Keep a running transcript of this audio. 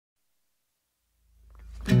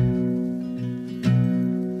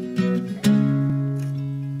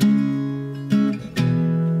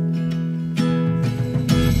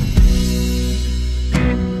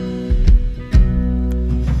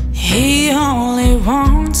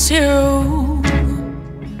wants you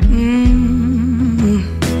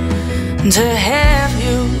to have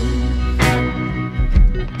you.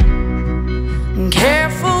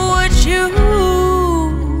 Careful what you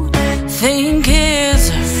think is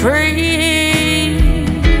free.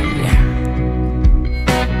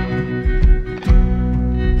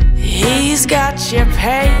 He's got you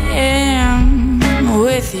paying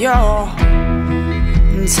with your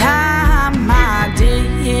time, my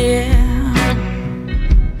dear.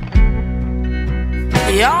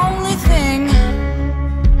 The only thing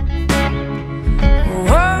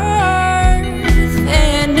worth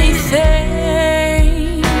anything,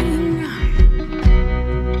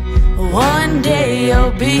 one day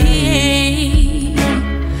you'll be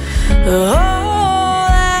all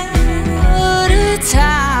out of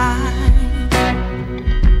time,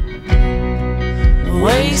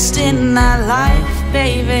 wasting that life,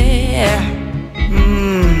 baby,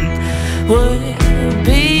 would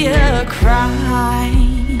be a crime.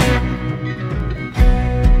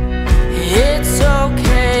 It's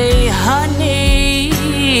okay, honey,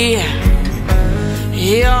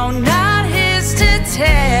 you're not his to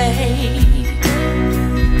take.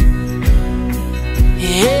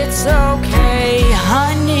 It's okay,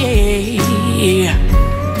 honey,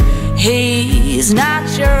 he's not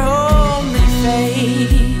your only fate.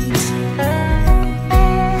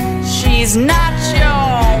 She's not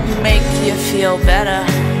your make you feel better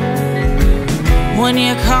when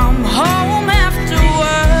you come home after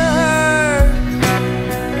work.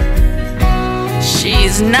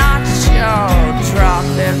 She's not your drop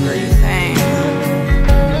everything,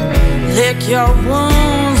 lick your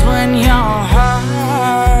wounds when you're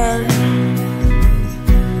hurt.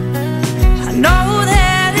 I know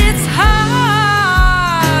that it's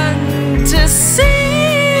hard to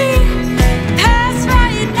see past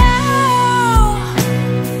right now,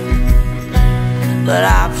 but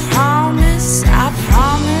I promise,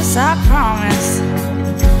 I promise,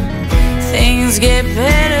 things get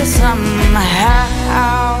better somehow.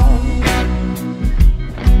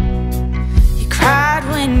 You cried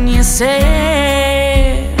when you said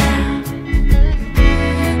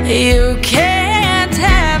you can't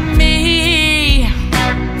have me,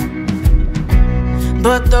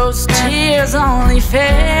 but those tears only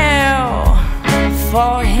fell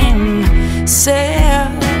for himself,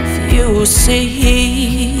 you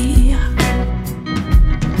see.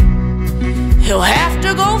 He'll have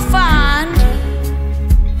to go find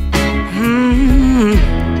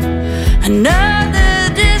another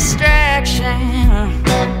distraction.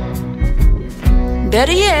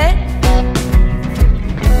 Better yet,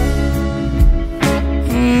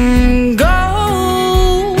 go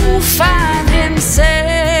find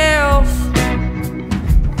himself.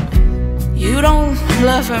 You don't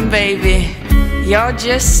love him, baby, you're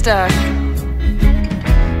just stuck.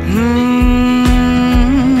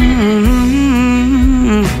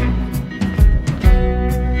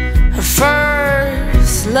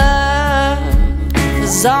 First love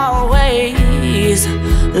is always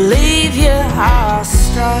leave you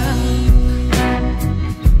awestruck.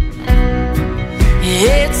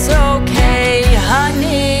 It's okay,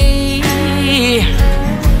 honey,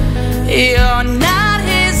 you're not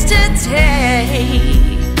his to take.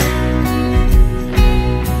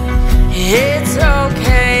 It's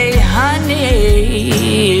okay,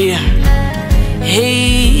 honey,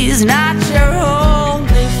 he's not your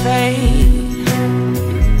only fate.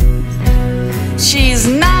 She's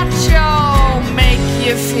not your make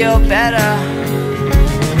you feel better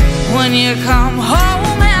when you come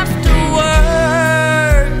home after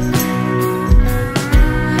work.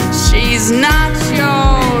 She's not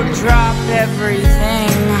your drop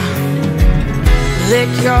everything,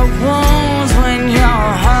 lick your wounds when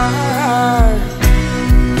you're hurt.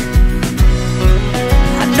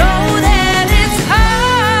 I know that it's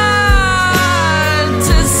hard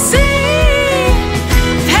to see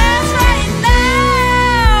past right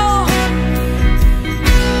now,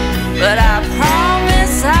 but I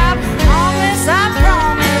promise,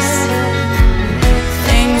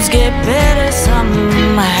 things get better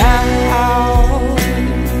somehow.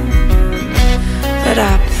 But I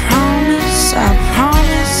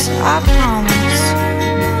promise,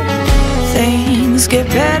 things get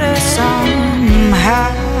better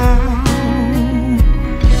somehow.